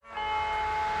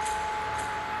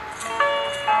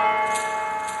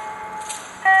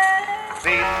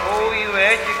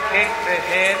educate the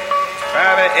head,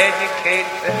 try to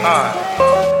educate the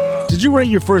heart. Did you write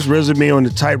your first resume on the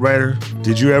typewriter?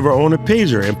 Did you ever own a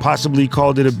pager and possibly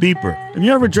called it a beeper? Have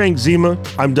you ever drank Zima?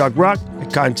 I'm Doc Rock, a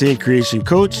content creation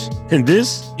coach, and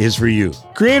this is for you.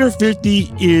 Creator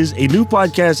 50 is a new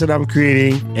podcast that I'm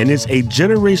creating, and it's a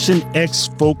Generation X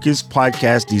focused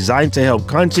podcast designed to help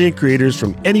content creators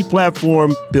from any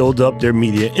platform build up their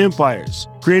media empires.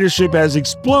 Creatorship has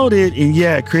exploded, and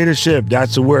yeah, creatorship,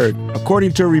 that's a word.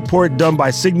 According to a report done by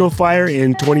SignalFire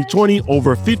in 2020,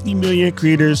 over 50 million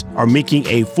creators are making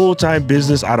a full-time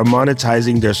business out of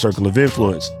monetizing their circle of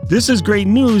influence. This is great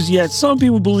news, yet some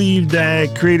people believe that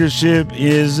creatorship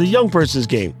is a young person's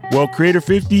game. Well, Creator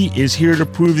 50 is here to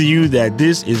prove to you that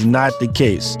this is not the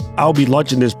case. I'll be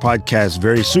launching this podcast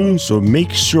very soon, so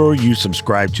make sure you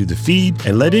subscribe to the feed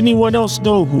and let anyone else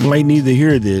know who might need to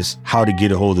hear this how to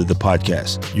get a hold of the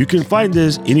podcast. You can find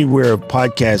this anywhere a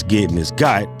podcast getting is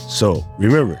got. So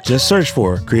remember, just search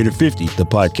for Creator 50, the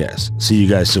podcast. See you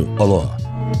guys soon. Aloha.